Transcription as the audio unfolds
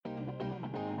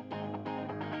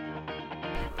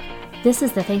This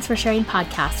is the Thanks for Sharing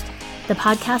podcast, the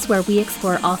podcast where we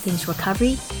explore all things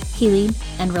recovery, healing,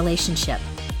 and relationship.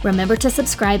 Remember to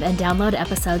subscribe and download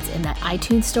episodes in the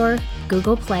iTunes Store,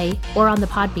 Google Play, or on the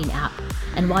Podbean app.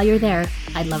 And while you're there,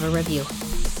 I'd love a review.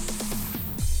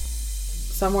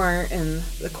 Somewhere in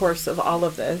the course of all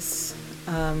of this,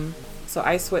 so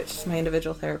I switched to my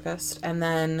individual therapist, and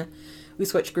then we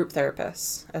switched group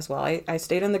therapists as well. I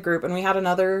stayed in the group, and we had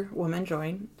another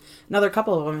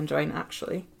couple of women join,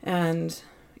 actually. And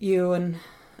you and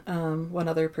one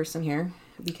other person here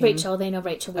became... Rachel, they know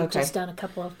Rachel. We've just done a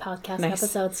couple of podcast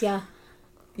episodes, yeah.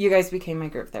 You guys became my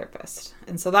group therapist.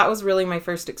 And so that was really my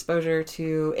first exposure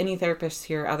to any therapist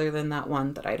here other than that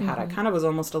one that I'd had. I kind of was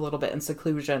almost a little bit in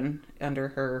seclusion under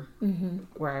her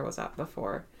where I was at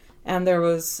before. And there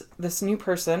was this new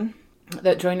person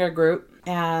that joined our group,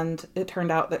 and it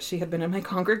turned out that she had been in my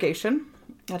congregation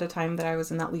at a time that I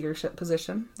was in that leadership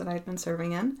position that I had been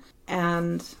serving in.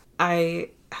 And I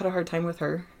had a hard time with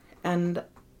her. And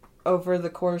over the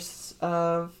course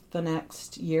of the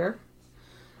next year,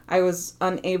 I was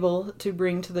unable to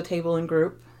bring to the table in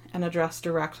group and address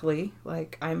directly,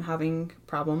 like, I'm having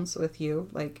problems with you.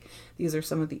 Like, these are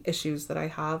some of the issues that I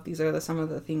have. These are some of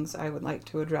the things I would like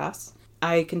to address.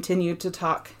 I continued to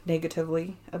talk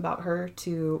negatively about her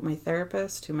to my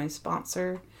therapist, to my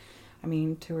sponsor,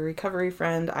 to a recovery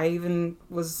friend. I even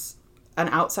was an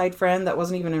outside friend that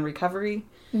wasn't even in recovery.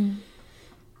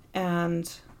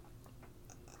 And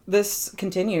this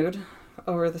continued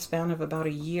over the span of about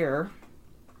a year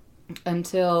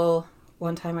until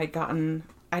one time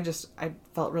I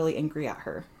felt really angry at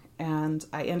her. And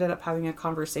I ended up having a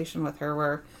conversation with her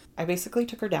where I basically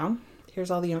took her down. Here's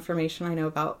all the information I know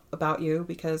about you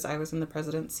because I was in the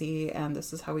presidency, and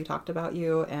this is how we talked about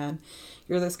you, and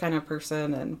you're this kind of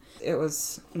person. And it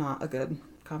was not a good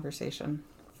conversation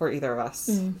for either of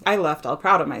us. I left all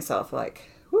proud of myself,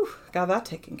 like, whew, got that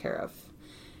taken care of.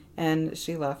 And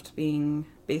she left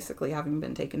basically having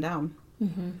been taken down.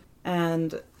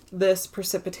 And this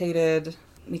precipitated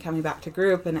me coming back to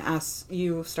group, and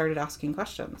you started asking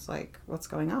questions like, what's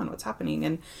going on? What's happening?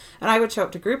 And I would show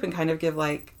up to group and kind of give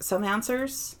like some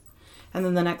answers. And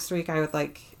then the next week I would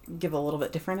like give a little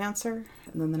bit different answer.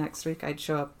 And then the next week I'd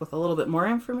show up with a little bit more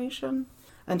information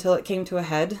until it came to a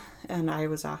head and I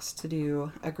was asked to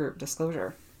do a group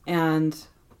disclosure. And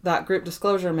that group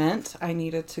disclosure meant I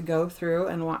needed to go through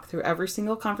and walk through every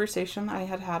single conversation I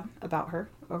had had about her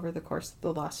over the course of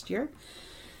the last year.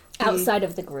 Outside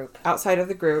of the group,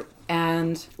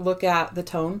 and look at the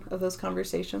tone of those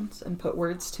conversations and put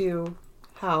words to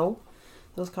how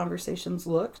those conversations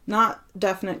looked. Not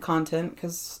definite content,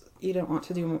 because you don't want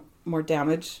to do more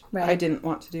damage. Right.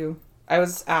 I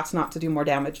was asked not to do more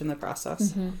damage in the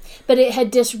process. But it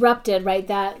had disrupted, right?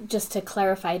 That, just to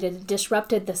clarify, it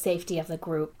disrupted the safety of the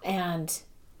group. And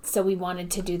so we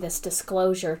wanted to do this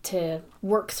disclosure to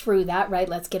work through that, right?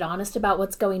 Let's get honest about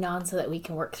what's going on so that we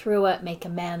can work through it, make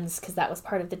amends, because that was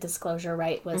part of the disclosure,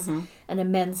 right? Was an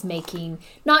amends making,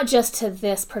 not just to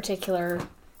this particular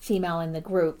female in the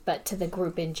group, but to the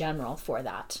group in general for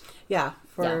that. Yeah,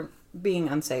 being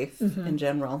unsafe in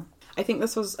general. I think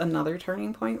this was another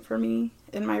turning point for me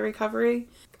in my recovery.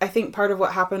 I think part of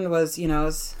what happened was,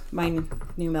 as my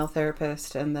new male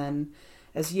therapist, and then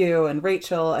as you and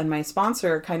Rachel and my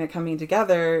sponsor kind of coming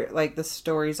together, like, the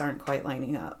stories aren't quite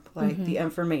lining up. Like, the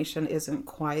information isn't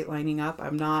quite lining up.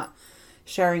 I'm not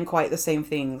sharing quite the same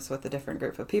things with a different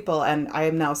group of people. And I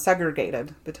am now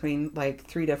segregated between, like,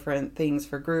 3 different things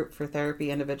for group, for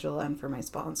therapy, individual, and for my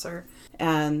sponsor.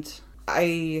 And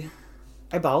I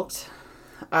balked.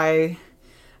 I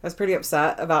was pretty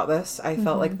upset about this. I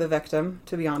felt like the victim,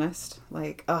 to be honest.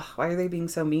 Like, why are they being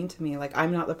so mean to me? Like,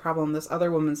 I'm not the problem. This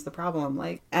other woman's the problem.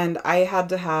 Like, and I had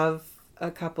to have a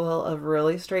couple of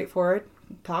really straightforward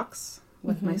talks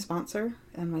with my sponsor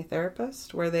and my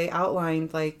therapist where they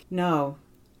outlined, like, no,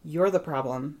 you're the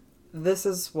problem. This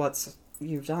is what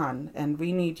you've done, and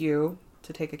we need you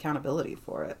to take accountability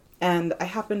for it. And I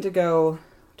happened to go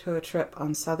to a trip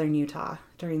on southern Utah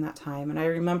during that time, and I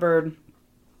remembered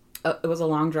it was a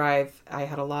long drive. I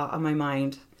had a lot on my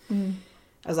mind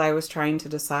as I was trying to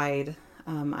decide.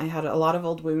 I had a lot of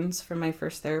old wounds from my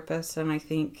first therapist, and I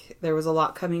think there was a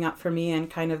lot coming up for me, and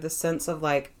kind of the sense of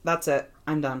like, that's it,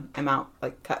 I'm done, I'm out,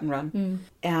 like, cut and run.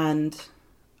 And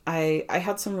I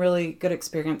had some really good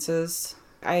experiences.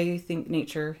 I think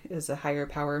nature is a higher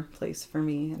power place for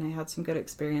me, and I had some good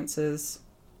experiences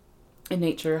in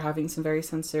nature, having some very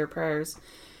sincere prayers.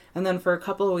 And then for a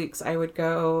couple of weeks I would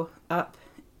go up.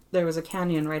 There was a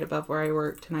canyon right above where I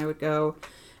worked, and I would go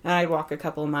and I'd walk a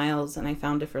couple of miles, and I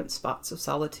found different spots of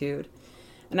solitude.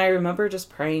 And I remember just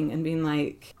praying and being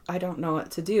like, I don't know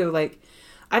what to do. Like,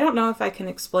 I don't know if I can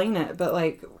explain it, but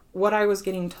like what I was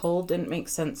getting told didn't make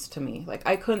sense to me. Like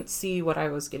I couldn't see what I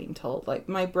was getting told. Like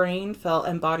my brain felt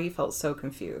and body felt so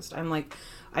confused. I'm like,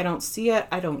 I don't see it.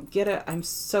 I don't get it. I'm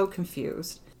so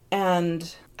confused.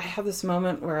 And I had this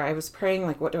moment where I was praying,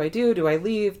 like, what do I do? Do I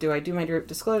leave? Do I do my group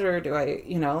disclosure? Do I,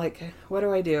 like, what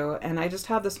do I do? And I just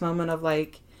had this moment of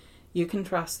like, you can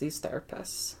trust these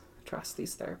therapists. Trust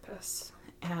these therapists.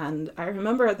 And I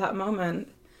remember at that moment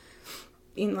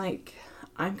being like,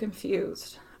 I'm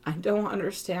confused. I don't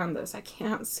understand this. I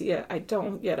can't see it. I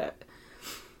don't get it.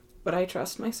 But I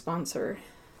trust my sponsor.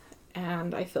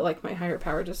 And I feel like my higher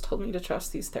power just told me to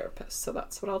trust these therapists. So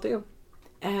that's what I'll do.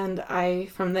 And I,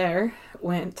 from there,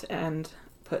 went and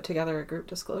put together a group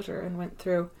disclosure and went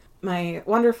through. My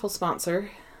wonderful sponsor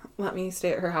let me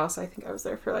stay at her house. I think I was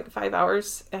there for like 5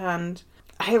 hours. And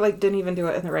I didn't even do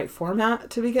it in the right format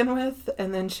to begin with.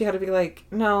 And then she had to be like,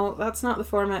 no, that's not the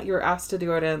format you were asked to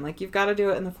do it in. Like, you've got to do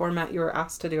it in the format you were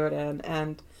asked to do it in.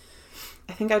 And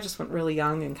I think I just went really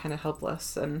young and kind of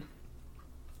helpless and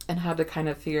had to kind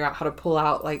of figure out how to pull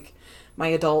out like my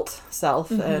adult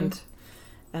self and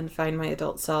find my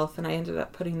adult self. And I ended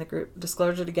up putting the group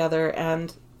disclosure together,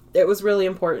 and it was really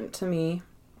important to me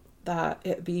that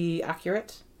it be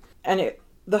accurate. And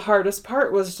the hardest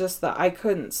part was just that I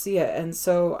couldn't see it. And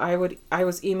so I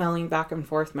was emailing back and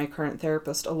forth my current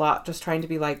therapist a lot, just trying to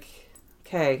be like,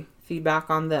 okay, feedback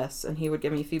on this. And he would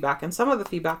give me feedback. And some of the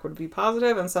feedback would be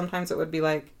positive, and sometimes it would be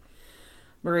like,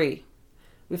 Marie,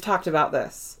 we've talked about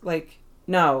this. Like,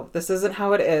 no, this isn't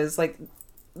how it is. Like,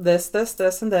 this,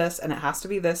 and this, and it has to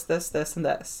be this, and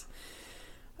this.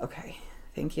 Okay,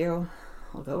 thank you.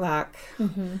 I'll go back.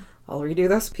 I'll redo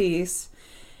this piece.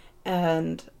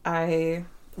 And I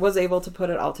was able to put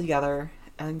it all together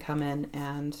and come in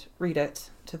and read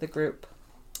it to the group.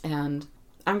 And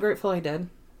I'm grateful I did.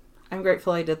 I'm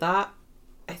grateful I did that.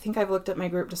 I think I've looked at my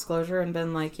group disclosure and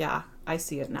been like, yeah, I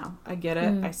see it now. I get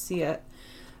it. I see it.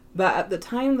 But at the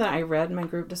time that I read my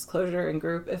group disclosure in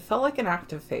group, it felt like an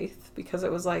act of faith, because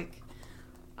it was like,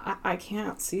 I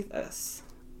can't see this,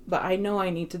 but I know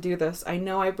I need to do this. I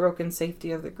know I've broken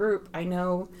safety of the group. I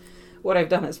know what I've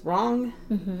done is wrong.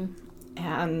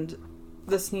 And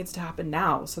this needs to happen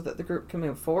now so that the group can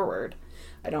move forward.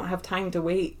 I don't have time to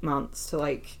wait months to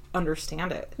like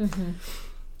understand it.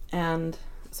 And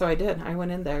so I did. I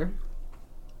went in there,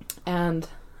 and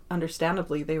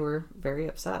understandably they were very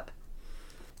upset.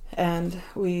 And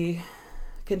we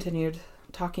continued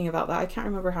talking about that. I can't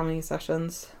remember how many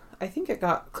sessions. I think it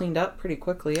got cleaned up pretty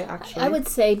quickly, actually. I would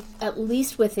say at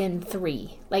least within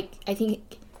 3. Like, I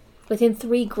think within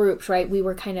 3 groups, right, we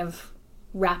were kind of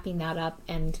wrapping that up,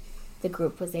 and the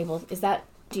group was able...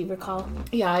 do you recall?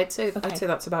 Yeah, I'd say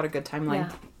that's about a good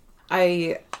timeline.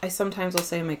 Yeah. I sometimes will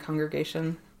say in my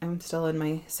congregation, I'm still in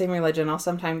my same religion, I'll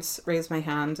sometimes raise my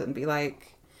hand and be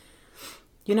like,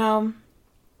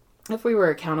 if we were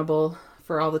accountable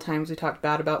for all the times we talked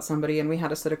bad about somebody and we had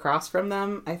to sit across from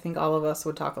them, I think all of us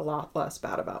would talk a lot less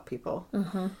bad about people.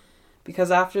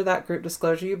 Because after that group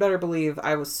disclosure, you better believe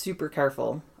I was super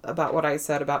careful about what I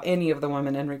said about any of the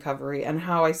women in recovery and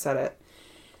how I said it.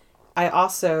 I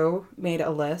also made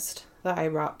a list that I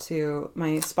brought to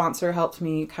my sponsor, helped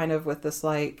me kind of with this,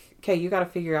 like, okay, you got to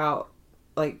figure out,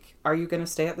 like, are you going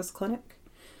to stay at this clinic?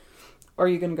 Or are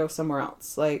you going to go somewhere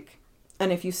else? Like,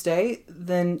 and if you stay,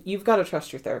 then you've got to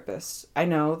trust your therapist. I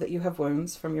know that you have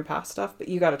wounds from your past stuff, but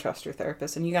you got to trust your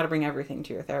therapist, and you got to bring everything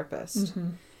to your therapist.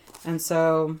 And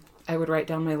so I would write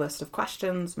down my list of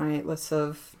questions, my list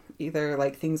of either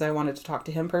like things I wanted to talk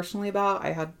to him personally about.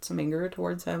 I had some anger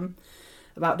towards him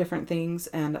about different things,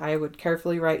 and I would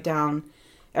carefully write down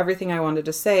everything I wanted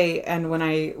to say. And when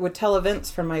I would tell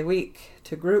events from my week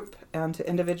to group and to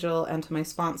individual and to my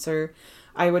sponsor,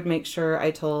 I would make sure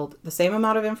I told the same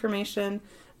amount of information,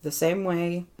 the same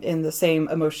way, in the same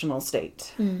emotional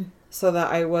state, so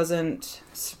that I wasn't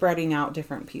spreading out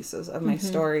different pieces of my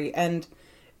story. And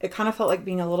it kind of felt like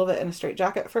being a little bit in a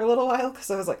straitjacket for a little while,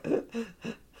 because I was like, am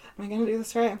I going to do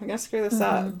this right? Am I going to screw this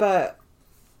up? But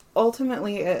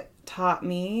ultimately it taught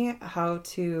me how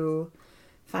to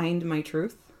find my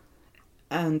truth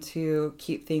and to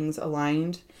keep things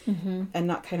aligned and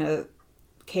not kind of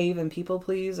cave and people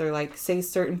please, or like say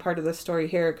certain part of the story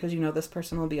here because this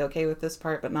person will be okay with this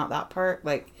part but not that part.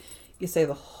 Like, you say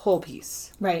the whole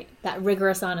piece, right? That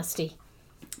rigorous honesty.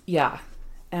 Yeah.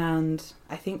 And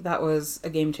I think that was a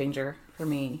game changer for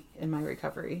me in my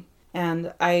recovery.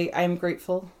 And I'm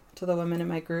grateful to the women in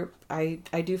my group. I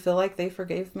do feel like they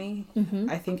forgave me.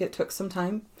 I think it took some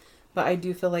time, but I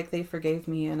do feel like they forgave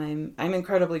me, and I'm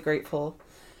incredibly grateful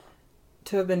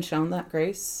to have been shown that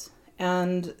grace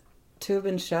and to have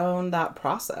been shown that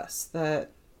process,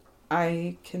 that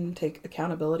I can take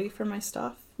accountability for my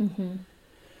stuff,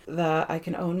 that I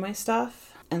can own my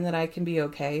stuff, and that I can be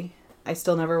okay. I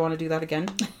still never want to do that again,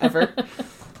 ever.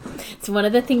 It's one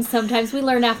of the things sometimes we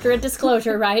learn after a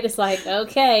disclosure, right? It's like,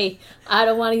 okay, I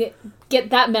don't want to get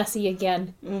that messy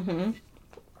again.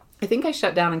 I think I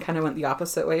shut down and kind of went the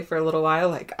opposite way for a little while.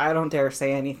 Like, I don't dare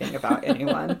say anything about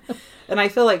anyone. And I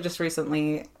feel like just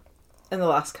recently, in the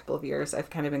last couple of years, I've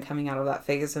kind of been coming out of that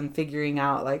phase and figuring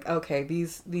out, like, okay,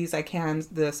 these I can,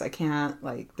 this I can't.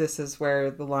 Like, this is where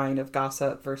the line of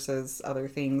gossip versus other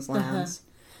things lands.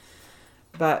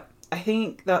 But I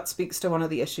think that speaks to one of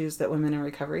the issues that women in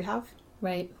recovery have.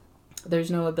 Right.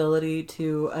 There's no ability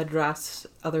to address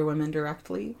other women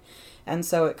directly. And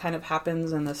so it kind of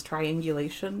happens in this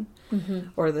triangulation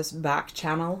or this back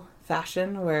channel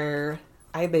fashion where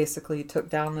I basically took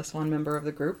down this one member of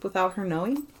the group without her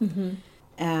knowing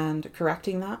and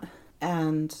correcting that.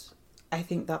 And I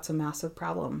think that's a massive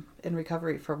problem in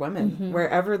recovery for women,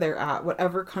 wherever they're at,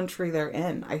 whatever country they're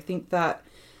in. I think that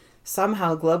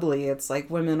somehow globally it's like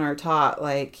women are taught,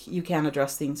 like, you can't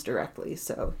address things directly.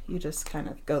 So you just kind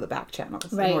of go the back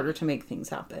channels in order to make things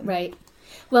happen. Right.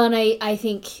 Well, and I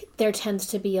think there tends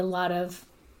to be a lot of,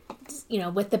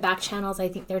 with the back channels, I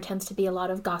think there tends to be a lot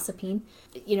of gossiping.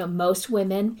 Most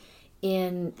women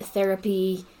in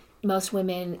therapy, most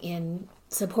women in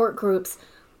support groups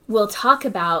will talk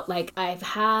about, like, I've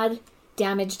had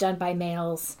damage done by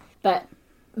males, but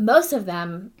most of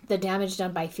them, the damage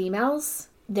done by females,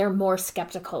 they're more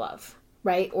skeptical of,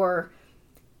 right? Or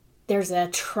there's a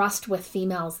trust with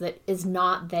females that is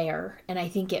not there. And I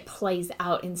think it plays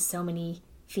out in so many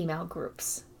female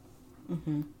groups.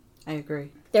 I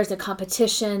agree. There's a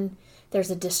competition.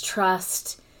 There's a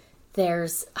distrust.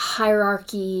 There's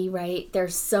hierarchy, right?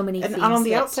 There's so many things. And on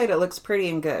the outside, it looks pretty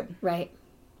and good. Right.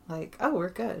 Like, oh, we're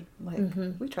good.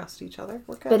 Like, we trust each other.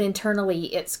 We're good. But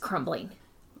internally, it's crumbling.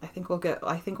 I think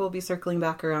we'll be circling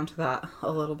back around to that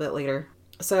a little bit later.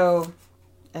 So,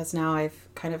 as now I've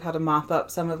kind of had to mop up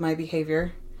some of my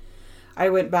behavior, I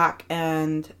went back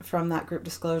and from that group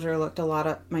disclosure looked a lot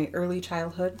at my early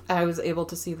childhood. I was able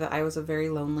to see that I was a very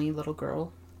lonely little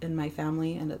girl in my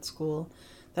family and at school,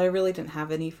 that I really didn't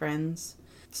have any friends.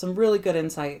 Some really good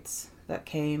insights that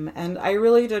came, and I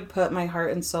really did put my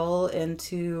heart and soul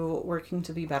into working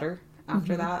to be better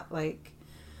after that. Like,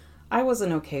 I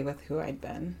wasn't okay with who I'd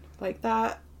been. Like,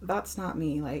 that's not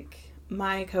me. Like,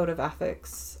 my code of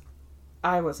ethics,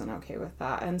 I wasn't okay with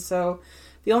that. And so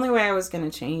the only way I was going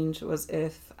to change was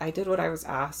if I did what I was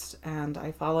asked and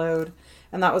I followed.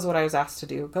 And that was what I was asked to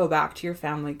do. Go back to your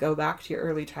family. Go back to your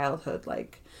early childhood.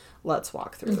 Like, let's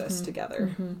walk through this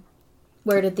together.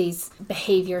 Where did these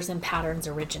behaviors and patterns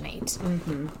originate?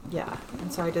 Yeah.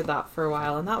 And so I did that for a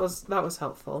while, and that was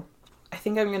helpful. I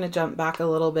think I'm going to jump back a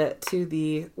little bit to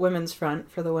the women's front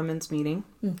for the women's meeting.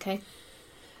 Okay.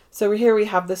 So here we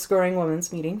have this growing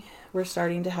women's meeting. We're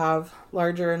starting to have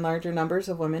larger and larger numbers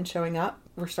of women showing up.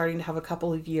 We're starting to have a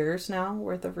couple of years now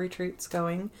worth of retreats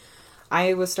going.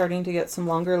 I was starting to get some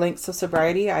longer lengths of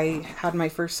sobriety. I had my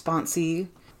first sponsee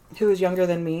who was younger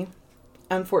than me.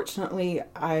 Unfortunately,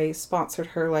 I sponsored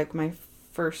her like my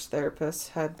first therapist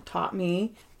had taught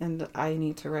me, and I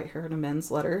need to write her an amends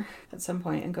letter at some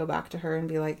point and go back to her and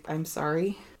be like, I'm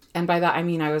sorry. And by that, I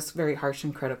mean I was very harsh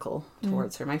and critical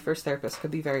towards her. My first therapist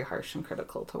could be very harsh and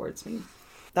critical towards me.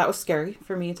 That was scary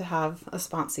for me to have a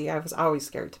sponsee. I was always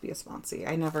scared to be a sponsee.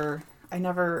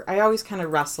 I always kind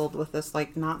of wrestled with this,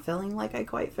 like, not feeling like I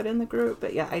quite fit in the group,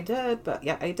 but yeah, I did, but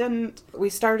yeah, I didn't. We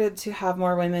started to have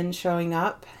more women showing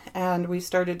up, and we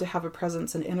started to have a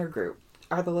presence in intergroup.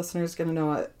 Are the listeners going to know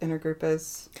what intergroup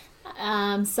is?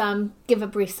 Some. Give a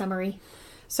brief summary.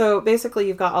 So basically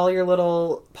you've got all your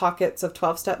little pockets of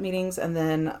 12-step meetings, and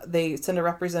then they send a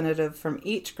representative from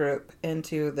each group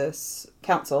into this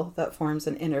council that forms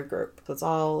an intergroup. So it's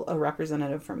all a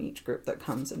representative from each group that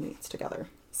comes and meets together.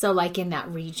 So like in that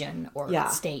region or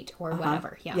state or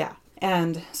whatever. Yeah.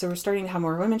 And so we're starting to have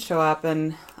more women show up,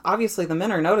 and obviously the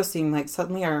men are noticing, like,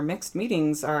 suddenly our mixed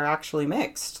meetings are actually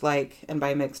mixed. Like, and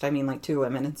by mixed, I mean like 2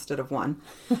 women instead of 1.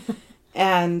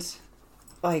 And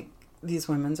like, these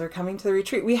women are coming to the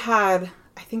retreat. I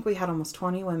think we had almost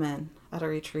 20 women at a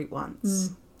retreat once.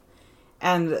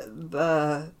 And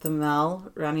the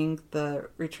Mel running the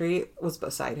retreat was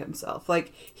beside himself.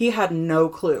 Like, he had no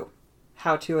clue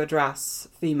how to address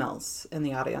females in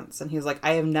the audience. And he was like,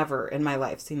 I have never in my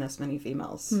life seen this many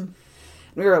females. And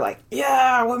we were like,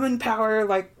 yeah, women power,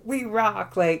 like, we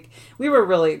rock. Like, we were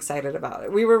really excited about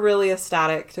it. We were really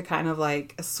ecstatic to kind of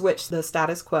like switch the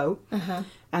status quo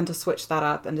and to switch that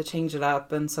up and to change it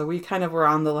up. And so we kind of were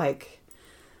on the, like,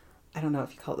 I don't know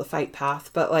if you call it the fight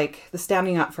path, but like the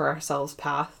standing up for ourselves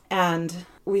path. And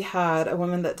we had a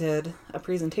woman that did a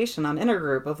presentation on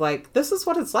intergroup of like, this is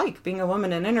what it's like being a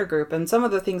woman in intergroup. And some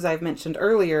of the things I've mentioned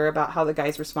earlier about how the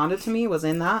guys responded to me was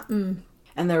in that.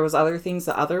 And there was other things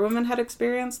that other women had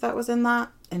experienced that was in that.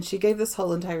 And she gave this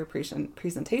whole entire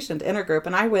presentation to intergroup.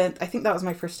 And I went, I think that was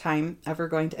my first time ever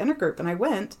going to intergroup. And I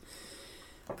went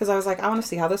because I was like, I want to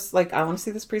see how this, like, I want to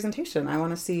see this presentation. I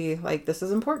want to see, like, this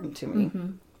is important to me.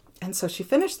 And so she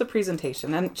finished the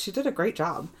presentation and she did a great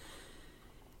job.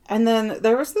 And then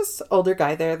there was this older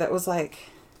guy there that was like,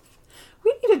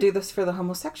 we need to do this for the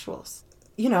homosexuals.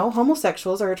 You know,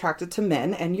 homosexuals are attracted to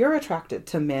men and you're attracted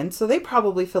to men. So they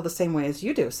probably feel the same way as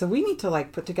you do. So we need to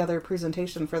like put together a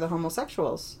presentation for the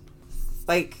homosexuals.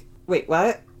 Like, wait,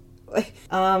 what? Like,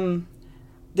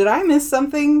 did I miss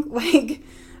something? Like,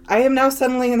 I am now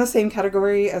suddenly in the same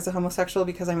category as a homosexual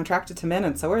because I'm attracted to men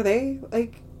and so are they?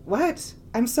 Like, what?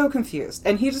 I'm so confused.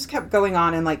 And he just kept going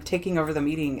on and like taking over the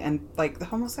meeting and like the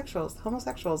homosexuals.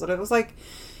 And it was like,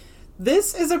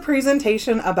 this is a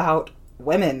presentation about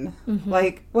women.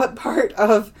 Like, what part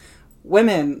of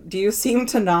women do you seem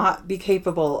to not be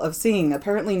capable of seeing?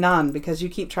 Apparently none, because you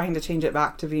keep trying to change it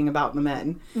back to being about the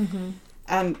men.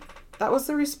 And that was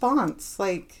the response.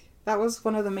 Like, that was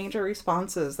one of the major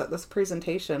responses that this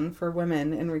presentation for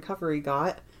women in recovery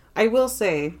got. I will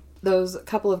say, those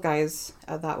couple of guys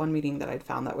at that one meeting that I'd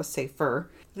found that was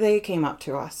safer, they came up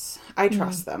to us. I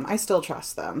trust them. I still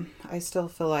trust them. I still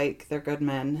feel like they're good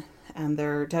men and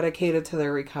they're dedicated to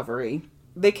their recovery.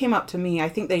 They came up to me. I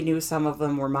think they knew some of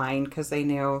them were mine because they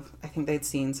knew, I think they'd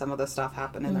seen some of the stuff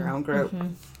happen in their own group.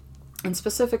 And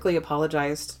specifically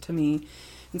apologized to me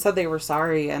and said they were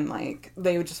sorry and like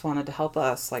they just wanted to help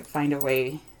us like find a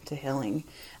way to healing.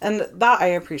 And that I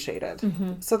appreciated.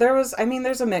 So there was, I mean,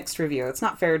 there's a mixed review. It's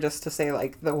not fair just to say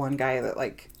like the one guy that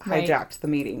like hijacked the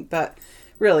meeting, but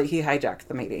really he hijacked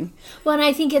the meeting. Well, and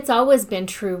I think it's always been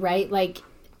true, right? Like,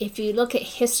 if you look at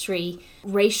history,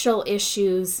 racial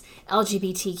issues,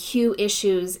 LGBTQ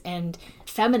issues, and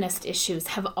feminist issues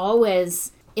have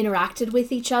always interacted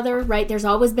with each other, right? There's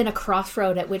always been a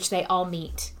crossroad at which they all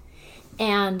meet.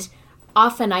 And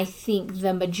often I think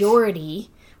the majority,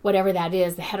 whatever that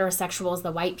is, the heterosexuals,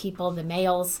 the white people, the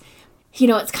males, you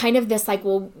know, it's kind of this like,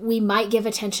 well, we might give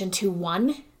attention to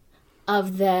one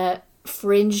of the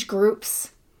fringe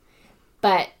groups,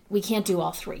 but we can't do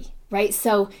all three, right?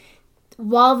 So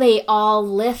while they all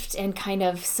lift and kind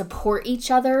of support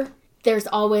each other, there's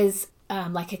always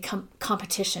like a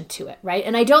competition to it, right?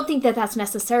 And I don't think that that's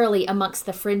necessarily amongst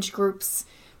the fringe groups,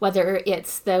 whether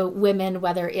it's the women,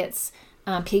 whether it's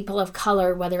people of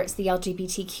color, whether it's the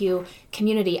LGBTQ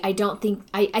community. I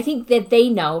think that they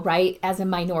know, right, as a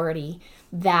minority,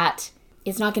 that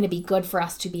it's not going to be good for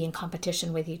us to be in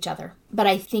competition with each other. But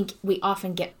I think we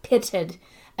often get pitted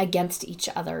against each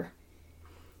other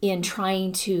in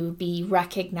trying to be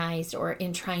recognized or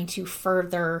in trying to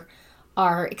further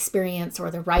our experience or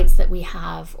the rights that we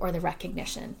have or the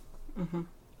recognition.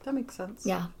 That makes sense.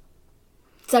 Yeah.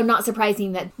 So not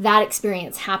surprising that that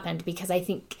experience happened, because I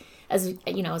think as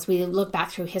you know, as we look back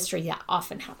through history, that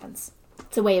often happens.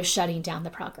 It's a way of shutting down the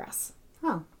progress.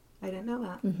 Oh, I didn't know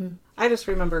that. I just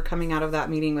remember coming out of that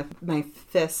meeting with my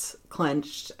fists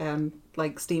clenched and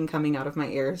like steam coming out of my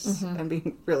ears and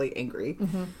being really angry.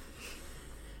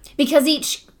 Because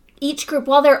each group,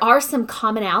 while there are some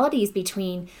commonalities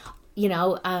between, you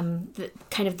know, the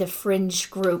kind of the fringe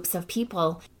groups of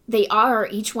people,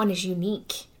 each one is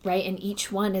unique, right? And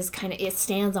each one is it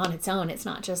stands on its own. It's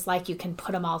not just like you can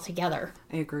put them all together.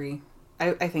 I agree.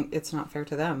 I think it's not fair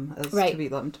to them as to be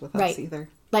lumped with us either.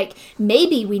 Like,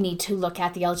 maybe we need to look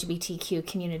at the LGBTQ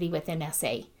community within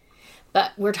SA,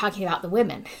 but we're talking about the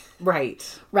women.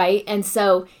 Right. Right? And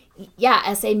so,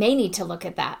 yeah, SA may need to look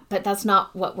at that, but that's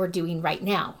not what we're doing right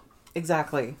now.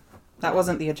 Exactly. That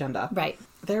wasn't the agenda. Right.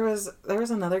 There was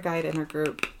another guy in our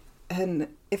group, and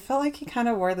it felt like he kind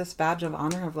of wore this badge of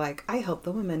honor of like, I help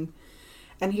the women.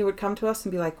 And he would come to us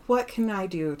and be like, what can I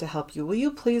do to help you? Will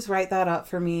you please write that up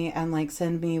for me and like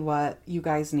send me what you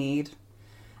guys need?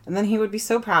 And then he would be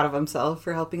so proud of himself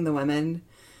for helping the women.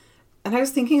 And I was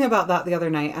thinking about that the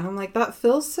other night, and I'm like, that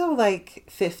feels so like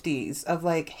 50s of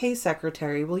like, hey,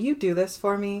 secretary, will you do this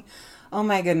for me? Oh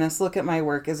my goodness, look at my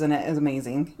work. Isn't it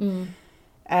amazing?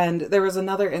 And there was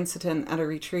another incident at a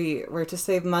retreat where to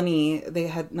save money, they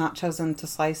had not chosen to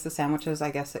slice the sandwiches. I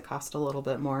guess it cost a little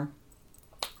bit more.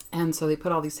 And so they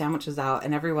put all these sandwiches out,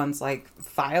 and everyone's like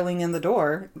filing in the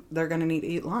door. They're going to need to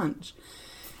eat lunch.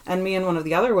 And me and one of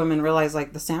the other women realized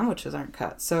like the sandwiches aren't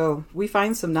cut. So we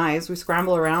find some knives, we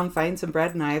scramble around, find some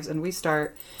bread knives, and we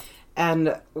start.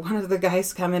 And one of the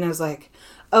guys come in and is like,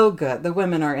 oh, good, the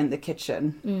women are in the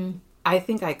kitchen. I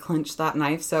think I clenched that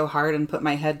knife so hard and put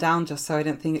my head down just so I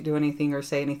didn't do anything or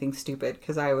say anything stupid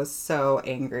because I was so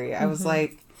angry. I was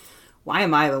like, why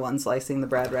am I the one slicing the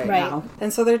bread right now?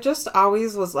 And so there just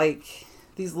always was like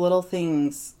these little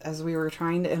things as we were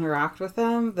trying to interact with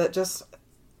them that just,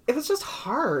 it was just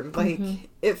hard. Like,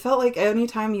 it felt like any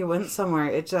time you went somewhere,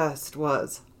 it just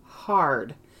was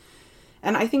hard.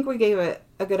 And I think we gave it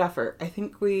a good effort. I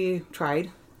think we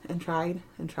tried and tried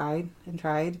and tried and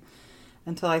tried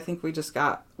until I think we just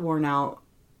got worn out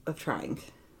of trying.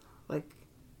 Like,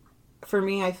 for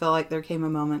me, I feel like there came a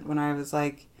moment when I was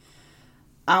like,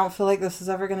 I don't feel like this is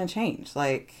ever going to change.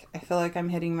 Like, I feel like I'm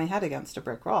hitting my head against a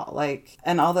brick wall. Like,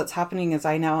 and all that's happening is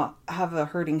I now have a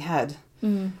hurting head.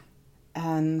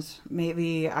 And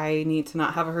maybe I need to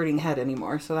not have a hurting head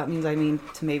anymore. So that means I need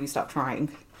to maybe stop trying.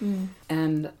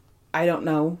 And I don't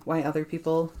know why other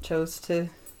people chose to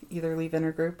either leave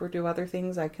intergroup or do other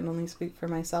things. I can only speak for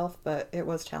myself, but it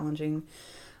was challenging.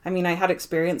 I mean, I had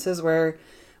experiences where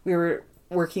we were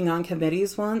working on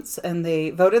committees once and they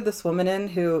voted this woman in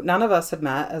who none of us had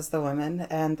met as the women,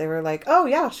 and they were like, oh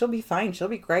yeah, she'll be fine, she'll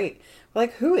be great. We're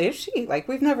like, who is she? Like,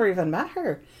 we've never even met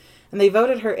her. And they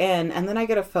voted her in, and then I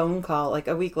get a phone call like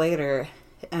a week later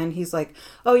and he's like,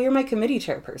 oh, you're my committee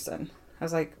chairperson. I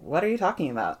was like, what are you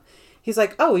talking about? He's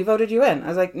like, oh, we voted you in. I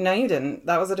was like, no, you didn't.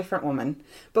 That was a different woman.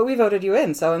 But we voted you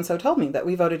in. So-and-so told me that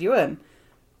we voted you in.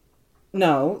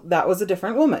 No, that was a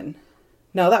different woman.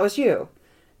 No, that was you.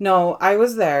 No, I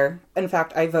was there. In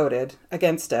fact, I voted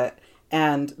against it.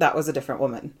 And that was a different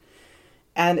woman.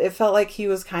 And it felt like he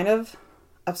was kind of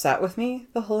upset with me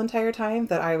the whole entire time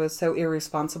that I was so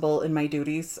irresponsible in my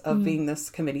duties of being this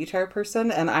committee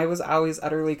chairperson. And I was always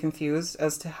utterly confused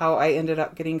as to how I ended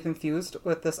up getting confused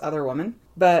with this other woman.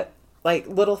 But like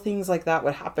little things like that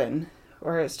would happen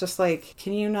where it's just like,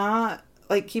 can you not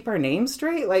like keep our names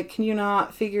straight? Like, can you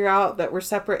not figure out that we're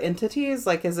separate entities?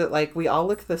 Like, is it like we all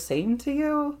look the same to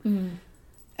you?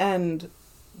 And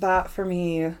that for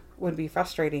me would be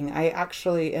frustrating. I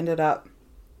actually ended up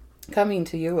coming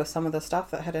to you with some of the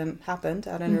stuff that had happened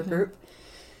at intergroup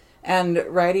and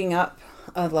writing up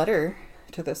a letter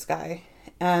to this guy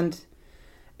and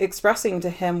expressing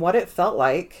to him what it felt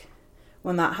like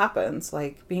when that happens.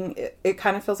 Like being, it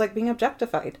kind of feels like being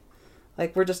objectified.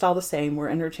 Like we're just all the same. We're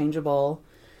interchangeable.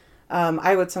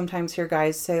 I would sometimes hear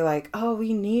guys say like, oh,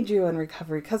 we need you in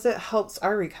recovery because it helps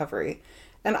our recovery.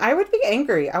 And I would be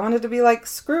angry. I wanted to be like,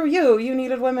 screw you. You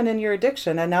needed women in your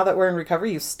addiction. And now that we're in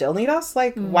recovery, you still need us?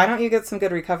 Like, why don't you get some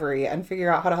good recovery and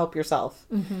figure out how to help yourself?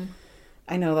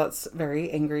 I know that's very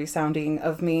angry sounding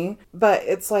of me, but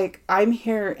it's like, I'm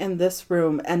here in this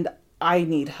room and I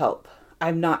need help.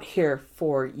 I'm not here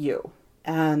for you.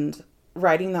 And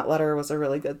writing that letter was a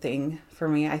really good thing for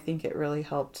me. I think it really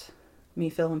helped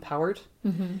me feel empowered.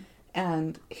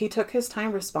 And he took his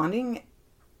time responding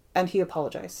and he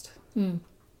apologized.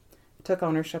 Took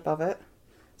ownership of it,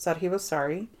 said he was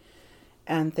sorry,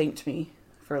 and thanked me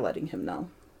for letting him know.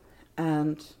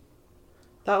 And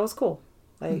that was cool.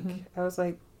 Like, I was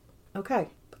like, okay,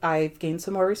 I've gained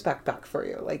some more respect back for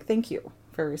you. Like, thank you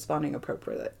for responding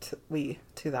appropriately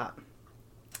to that.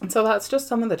 And so that's just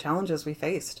some of the challenges we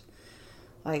faced.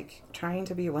 Like, trying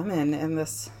to be women in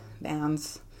this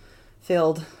man's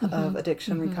field of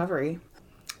addiction recovery.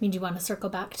 I mean, do you want to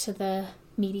circle back to the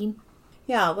meeting?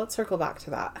 Yeah, let's circle back to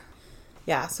that.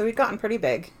 Yeah, so we'd gotten pretty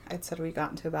big. I'd said we'd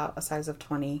gotten to about a size of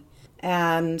 20.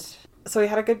 And so we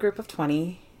had a good group of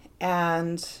 20.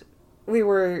 And we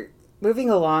were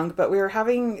moving along, but we were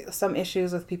having some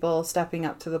issues with people stepping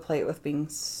up to the plate with being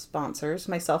sponsors,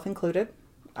 myself included.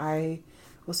 I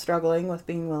was struggling with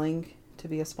being willing to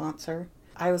be a sponsor.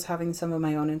 I was having some of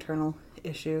my own internal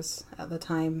issues at the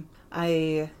time.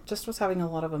 I just was having a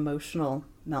lot of emotional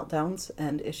meltdowns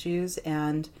and issues,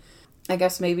 and I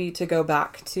guess maybe to go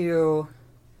back to,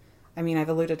 I mean, I've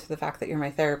alluded to the fact that you're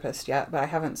my therapist yet, but I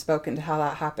haven't spoken to how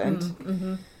that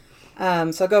happened.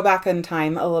 So go back in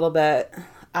time a little bit.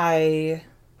 I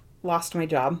lost my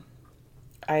job.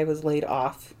 I was laid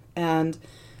off. And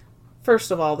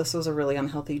first of all, this was a really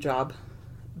unhealthy job,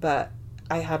 but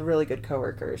I had really good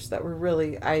coworkers that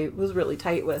I was really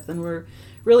tight with and were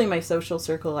really my social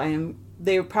circle.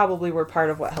 They probably were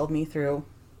part of what held me through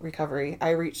recovery.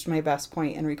 I reached my best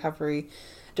point in recovery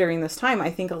during this time, I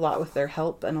think a lot with their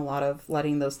help and a lot of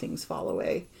letting those things fall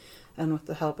away, and with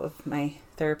the help of my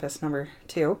therapist number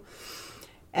 2.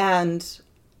 And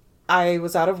I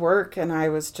was out of work and I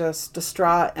was just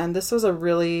distraught, and this was a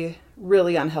really,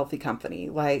 really unhealthy company.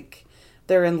 Like,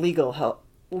 they're in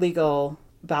legal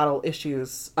battle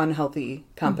issues, unhealthy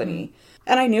company.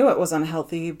 And I knew it was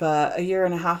unhealthy, but a year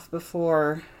and a half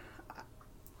before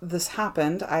this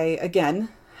happened, I, again,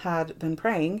 had been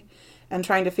praying and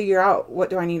trying to figure out, what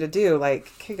do I need to do?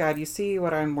 Like, okay, God, you see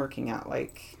what I'm working at.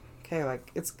 Like, okay,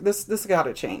 like, it's this got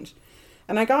to change.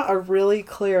 And I got a really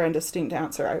clear and distinct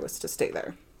answer. I was to stay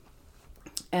there.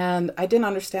 And I didn't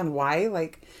understand why.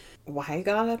 Like, why,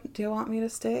 God, do you want me to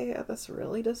stay at this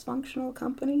really dysfunctional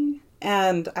company?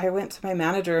 And I went to my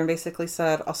manager and basically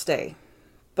said, I'll stay.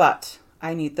 But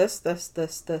I need this,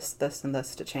 and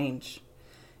this to change.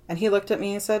 And he looked at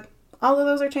me and said, all of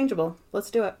those are changeable. Let's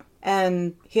do it.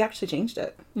 And he actually changed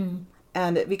it. Mm.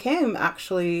 And it became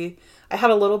actually, I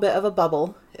had a little bit of a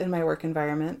bubble in my work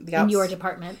environment. In your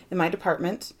department? In my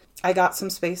department. I got some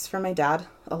space for my dad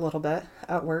a little bit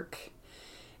at work.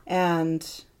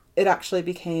 And it actually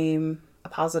became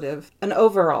an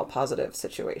overall positive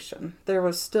situation. There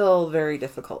was still very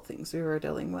difficult things we were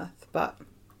dealing with, but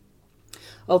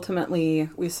ultimately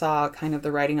we saw kind of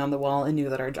the writing on the wall and knew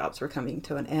that our jobs were coming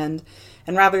to an end.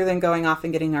 And rather than going off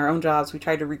and getting our own jobs, we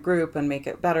tried to regroup and make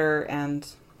it better, and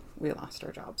we lost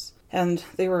our jobs. And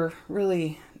they were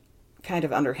really kind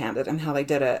of underhanded in how they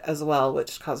did it as well,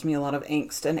 which caused me a lot of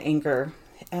angst and anger.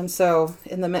 And so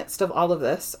in the midst of all of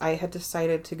this, I had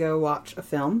decided to go watch a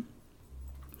film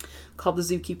called The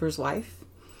Zookeeper's Wife.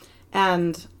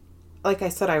 And like I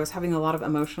said, I was having a lot of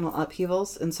emotional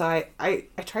upheavals. And so I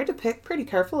tried to pick pretty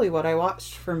carefully what I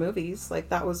watched for movies. Like,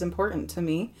 that was important to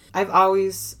me. I've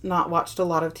always not watched a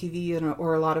lot of TV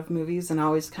or a lot of movies, and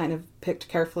always kind of picked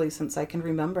carefully since I can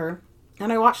remember.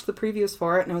 And I watched the previews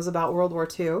for it, and it was about World War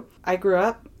II. I grew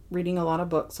up reading a lot of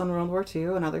books on World War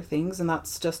II and other things, and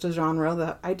that's just a genre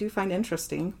that I do find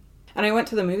interesting. And I went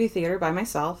to the movie theater by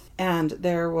myself, and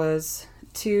there was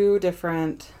 2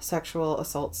 different sexual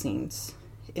assault scenes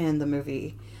in the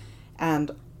movie,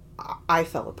 and I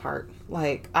fell apart.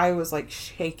 Like, I was like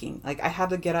shaking. Like, I had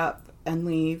to get up and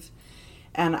leave,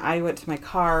 and I went to my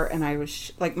car, and I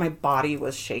was like, my body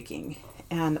was shaking,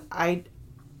 and I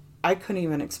couldn't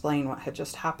even explain what had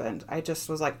just happened. I just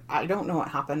was like, I don't know what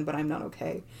happened, but I'm not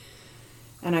okay.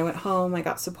 And I went home. I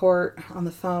got support on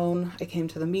the phone. I came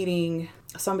to the meeting.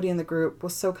 Somebody in the group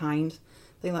was so kind.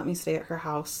 They let me stay at her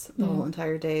house the whole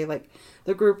entire day. Like,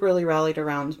 the group really rallied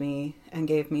around me and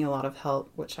gave me a lot of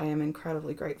help, which I am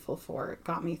incredibly grateful for. It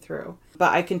got me through.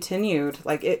 But I continued.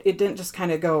 Like, it didn't just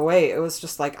kind of go away. It was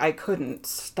just like, I couldn't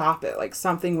stop it. Like,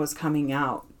 something was coming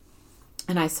out.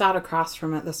 And I sat across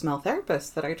from this male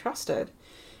therapist that I trusted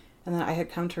and that I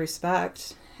had come to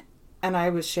respect. And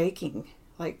I was shaking.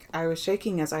 Like, I was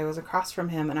shaking as I was across from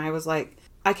him. And I was like,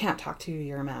 I can't talk to you.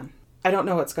 You're a man. I don't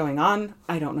know what's going on.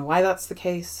 I don't know why that's the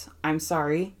case. I'm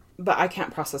sorry, but I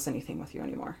can't process anything with you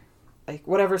anymore. Like,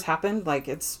 whatever's happened, like,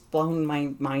 it's blown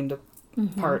my mind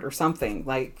apart or something.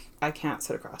 Like, I can't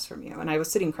sit across from you. And I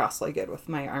was sitting cross-legged with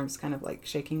my arms kind of like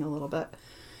shaking a little bit.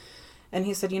 And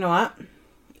he said, you know what?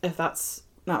 If that's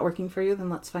not working for you, then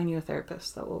let's find you a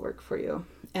therapist that will work for you.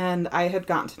 And I had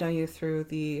gotten to know you through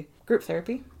the group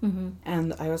therapy.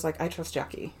 And I was like, I trust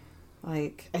Jackie.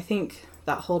 Like, I think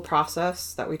that whole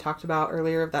process that we talked about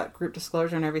earlier of that group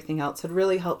disclosure and everything else had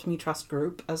really helped me trust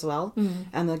group as well,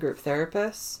 and the group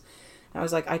therapists. I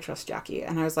was like, I trust Jackie.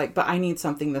 And I was like, but I need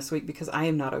something this week because I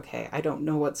am not okay. I don't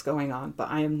know what's going on, but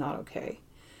I am not okay.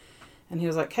 And he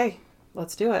was like, hey,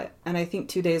 let's do it. And I think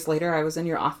 2 days later, I was in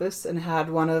your office and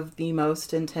had one of the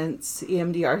most intense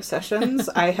EMDR sessions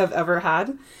I have ever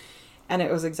had. And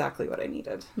it was exactly what I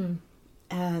needed.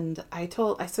 And I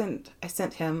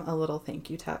sent him a little thank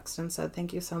you text and said,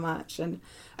 thank you so much. And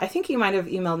I think he might have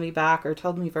emailed me back or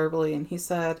told me verbally. And he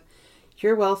said,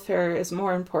 your welfare is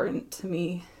more important to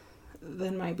me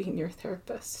than my being your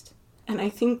therapist. And I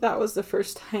think that was the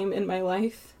first time in my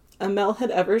life a male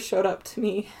had ever showed up to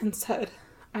me and said,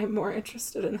 I'm more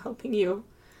interested in helping you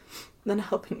than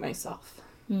helping myself.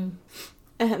 And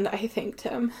I thanked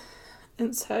him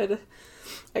and said,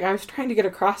 like, I was trying to get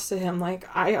across to him, like,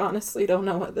 I honestly don't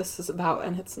know what this is about,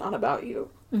 and it's not about you.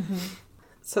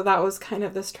 So that was kind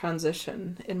of this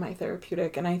transition in my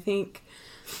therapeutic. And I think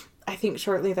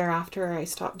shortly thereafter, I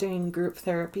stopped doing group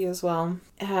therapy as well.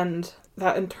 And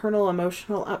that internal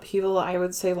emotional upheaval, I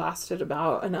would say, lasted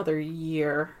about another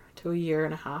year to a year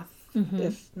and a half,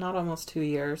 if not almost 2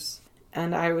 years.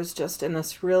 And I was just in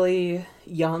this really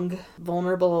young,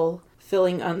 vulnerable,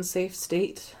 feeling unsafe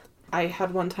state. I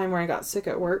had one time where I got sick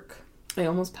at work. I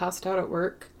almost passed out at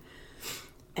work.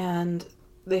 And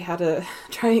they had to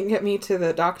try and get me to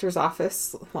the doctor's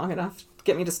office long enough,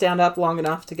 get me to stand up long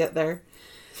enough to get there.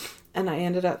 And I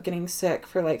ended up getting sick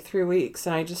for like 3 weeks.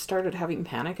 And I just started having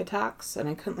panic attacks. And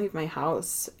I couldn't leave my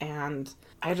house. And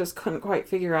I just couldn't quite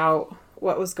figure out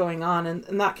what was going on.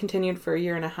 And that continued for a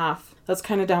year and a half. That's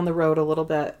kind of down the road a little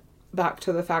bit. back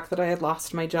to the fact that I had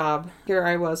lost my job. Here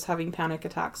I was having panic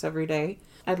attacks every day.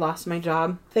 I'd lost my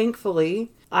job.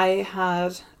 Thankfully, I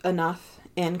had enough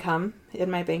income in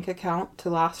my bank account to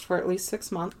last for at least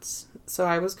 6 months. So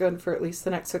I was good for at least the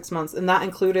next 6 months. And that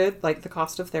included like the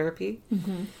cost of therapy.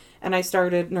 Mm-hmm. And I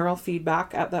started neural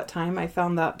feedback at that time. I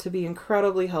found that to be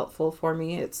incredibly helpful for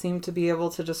me. It seemed to be able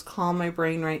to just calm my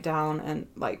brain right down. And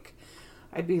like,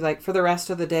 I'd be like, for the rest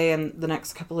of the day and the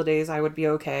next couple of days, I would be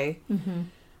okay. Mm-hmm.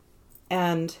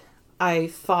 And I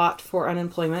fought for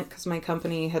unemployment because my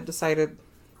company had decided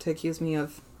to accuse me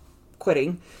of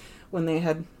quitting when they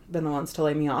had been the ones to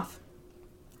lay me off.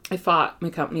 I fought my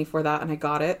company for that and I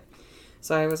got it.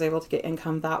 So I was able to get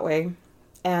income that way.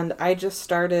 And I just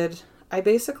started, I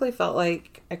basically felt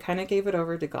like I kind of gave it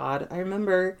over to God. I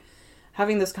remember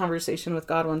having this conversation with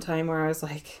God one time where I was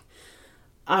like,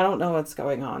 I don't know what's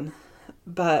going on,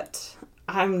 but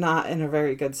I'm not in a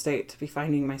very good state to be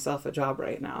finding myself a job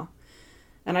right now.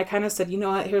 And I kind of said, you know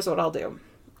what, here's what I'll do.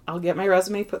 I'll get my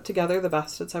resume put together, the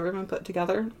best it's ever been put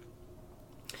together.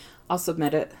 I'll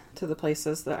submit it to the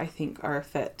places that I think are a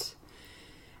fit.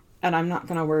 And I'm not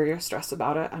going to worry or stress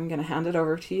about it. I'm going to hand it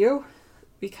over to you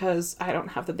because I don't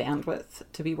have the bandwidth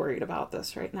to be worried about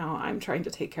this right now. I'm trying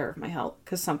to take care of my health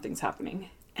because something's happening.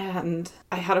 And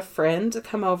I had a friend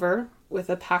come over with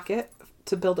a packet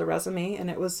to build a resume,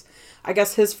 and it was, I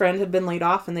guess his friend had been laid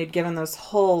off and they'd given this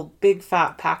whole big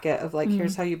fat packet of like,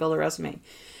 here's how you build a resume.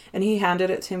 And he handed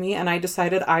it to me and I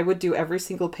decided I would do every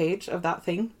single page of that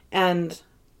thing. And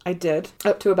I did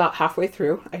up to about halfway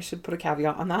through. I should put a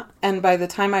caveat on that. And by the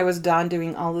time I was done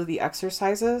doing all of the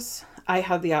exercises, I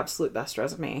had the absolute best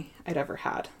resume I'd ever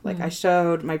had. Like I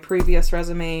showed my previous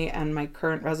resume and my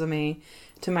current resume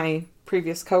to my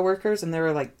previous coworkers and they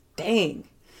were like, dang.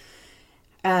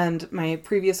 And my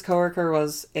previous coworker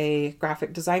was a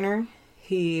graphic designer.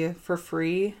 He, for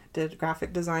free, did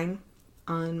graphic design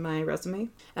on my resume.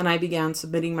 And I began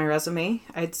submitting my resume.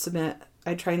 I'd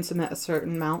try and submit a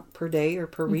certain amount per day or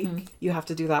per week. You have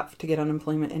to do that to get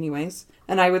unemployment anyways.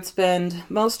 And I would spend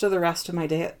most of the rest of my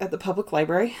day at the public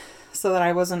library so that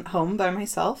I wasn't home by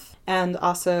myself. And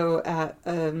also at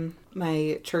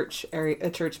my church area, a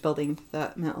church building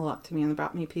that meant a lot to me and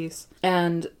brought me peace.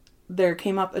 And there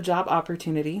came up a job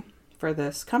opportunity for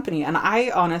this company. And I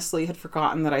honestly had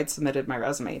forgotten that I'd submitted my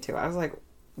resume to. I was like,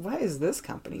 what is this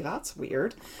company? That's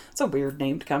weird. It's a weird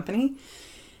named company.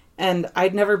 And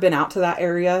I'd never been out to that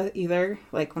area either.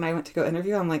 Like when I went to go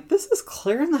interview, I'm like, this is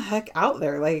clearing the heck out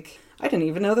there. Like I didn't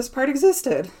even know this part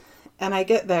existed. And I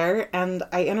get there and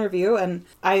I interview and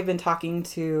I've been talking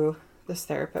to this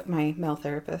therapist, my male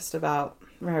therapist, about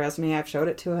my resume. I've showed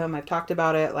it to him. I've talked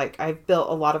about it. Like I've built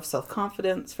a lot of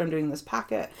self-confidence from doing this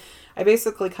packet. I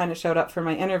basically kind of showed up for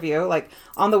my interview. Like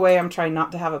on the way, I'm trying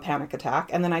not to have a panic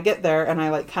attack. And then I get there and I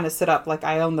like kind of sit up like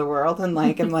I own the world and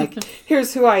like, I'm like,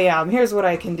 here's who I am. Here's what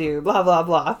I can do, blah, blah,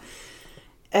 blah.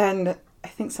 And I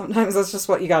think sometimes that's just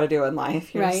what you got to do in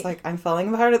life. You're just like, I'm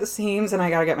falling apart at the seams and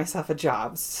I got to get myself a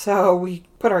job. So we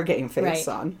put our game face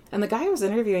on. And the guy I was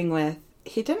interviewing with,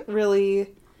 he didn't really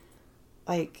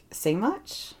like say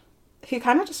much. He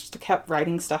kind of just kept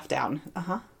writing stuff down.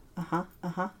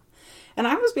 And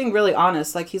I was being really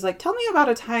honest. Like, he's like, tell me about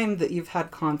a time that you've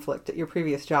had conflict at your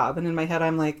previous job. And in my head,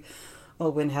 I'm like,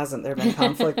 well, when hasn't there been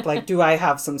conflict? Like, do I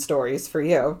have some stories for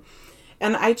you?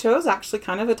 And I chose actually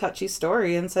kind of a touchy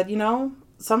story and said, you know,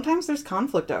 sometimes there's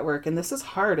conflict at work and this is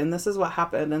hard and this is what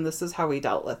happened and this is how we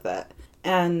dealt with it.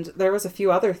 And there was a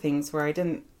few other things where I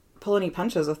didn't pull any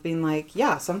punches with being like,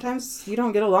 yeah, sometimes you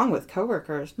don't get along with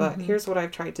coworkers, but here's what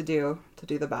I've tried to do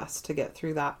the best to get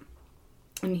through that.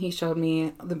 And he showed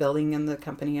me the building and the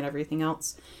company and everything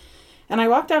else. And I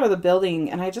walked out of the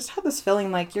building and I just had this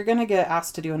feeling like you're going to get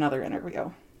asked to do another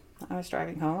interview. I was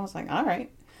driving home. I was like, all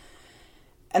right.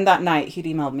 And that night he'd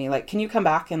emailed me like, can you come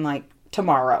back in like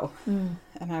tomorrow? And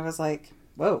I was like,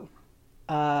 whoa.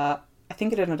 I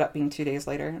think it ended up being 2 days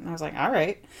later. And I was like, all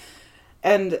right.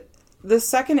 And the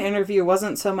second interview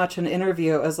wasn't so much an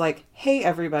interview as like, hey,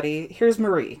 everybody, here's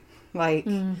Marie. Like,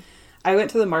 I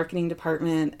went to the marketing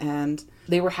department and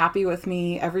they were happy with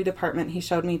me. Every department he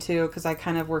showed me to, because I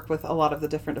kind of work with a lot of the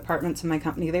different departments in my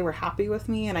company, they were happy with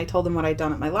me. And I told them what I'd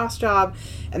done at my last job.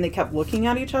 And they kept looking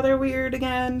at each other weird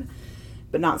again,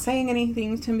 but not saying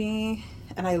anything to me.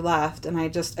 And I left. And I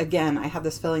just, again, I had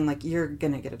this feeling like you're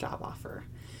going to get a job offer.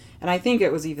 And I think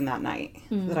it was even that night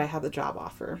that I had the job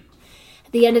offer.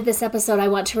 At the end of this episode, I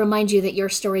want to remind you that your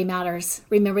story matters.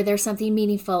 Remember, there's something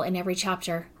meaningful in every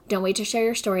chapter. Don't wait to share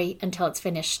your story until it's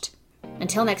finished.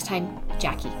 Until next time,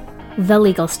 Jackie. The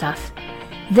Legal Stuff.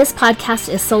 This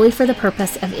podcast is solely for the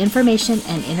purpose of information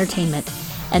and entertainment.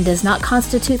 and does not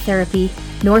constitute therapy,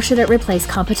 nor should it replace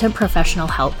competent professional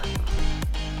help.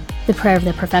 The prayer of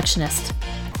the perfectionist.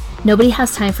 Nobody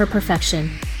has time for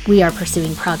perfection. We are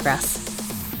pursuing progress.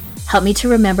 Help me to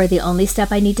remember the only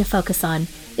step I need to focus on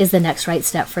is the next right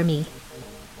step for me.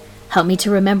 Help me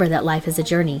to remember that life is a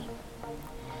journey.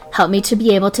 Help me to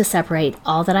be able to separate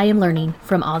all that I am learning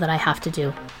from all that I have to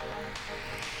do.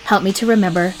 Help me to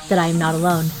remember that I am not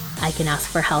alone. I can ask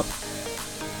for help.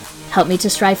 Help me to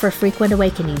strive for frequent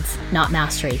awakenings, not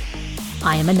mastery.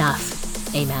 I am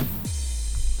enough. Amen.